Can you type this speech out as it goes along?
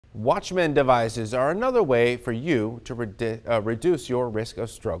Watchman devices are another way for you to reduce your risk of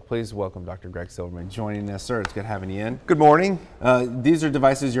stroke. Please welcome Dr. Greg Silverman joining us, sir. It's good having you in. Good morning. These are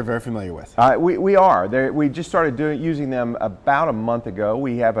devices you're very familiar with. We are. We just started using them about a month ago.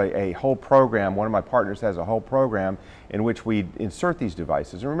 We have a whole program. One of my partners has a whole program in which we insert these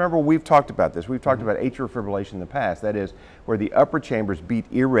devices. And remember, we've talked about this. We've talked about atrial fibrillation in the past. That is where the upper chambers beat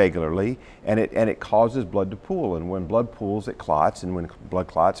irregularly and it causes blood to pool. And when blood pools, it clots. And when blood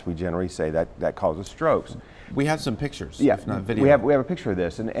clots, we generally say that causes strokes. We have some pictures, yeah, if not video. We have a picture of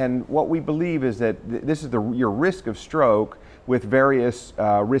this. And what we believe is that this is your risk of stroke with various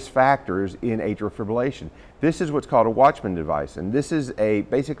risk factors in atrial fibrillation. This is what's called a Watchman device, and this is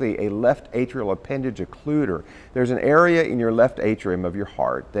basically a left atrial appendage occluder. There's an area in your left atrium of your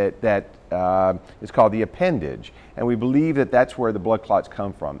heart that is called the appendage, and we believe that that's where the blood clots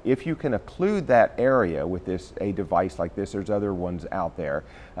come from. If you can occlude that area with a device like this, there's other ones out there,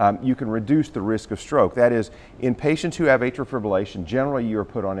 you can reduce the risk of stroke. That is, in patients who have atrial fibrillation, generally you are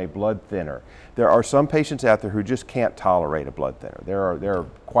put on a blood thinner. There are some patients out there who just can't tolerate a blood thinner. There are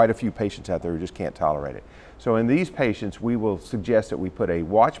quite a few patients out there who just can't tolerate it. So in these patients, we will suggest that we put a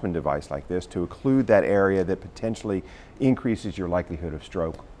Watchman device like this to occlude that area that potentially increases your likelihood of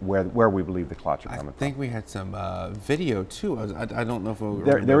stroke where we believe the clots are coming from. I think we had some video too. I don't know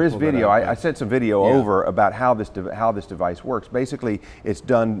if there is video. I sent some video over about how this device works. Basically, it's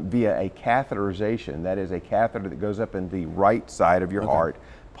done via a catheterization. That is a catheter that goes up in the right side of your heart,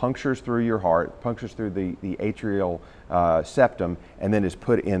 punctures through your heart, punctures through the atrial septum, and then is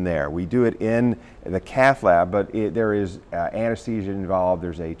put in there. We do it in the cath lab, but there is anesthesia involved.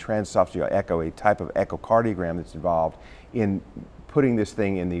 There's a transesophageal echo, a type of echocardiogram that's involved in putting this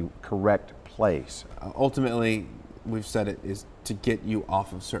thing in the correct place. Ultimately, we've said it is to get you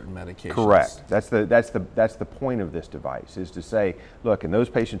off of certain medications. Correct. That's the point of this device, is to say, look, in those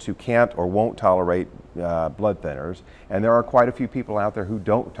patients who can't or won't tolerate blood thinners, and there are quite a few people out there who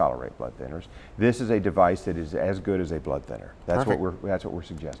don't tolerate blood thinners, this is a device that is as good as a blood thinner. That's what we're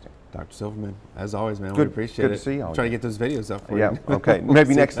suggesting. Dr. Silverman, as always, man, we appreciate it. Good to see you. Try to get those videos up for you. Yeah. Okay.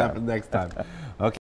 Maybe next time. Next time.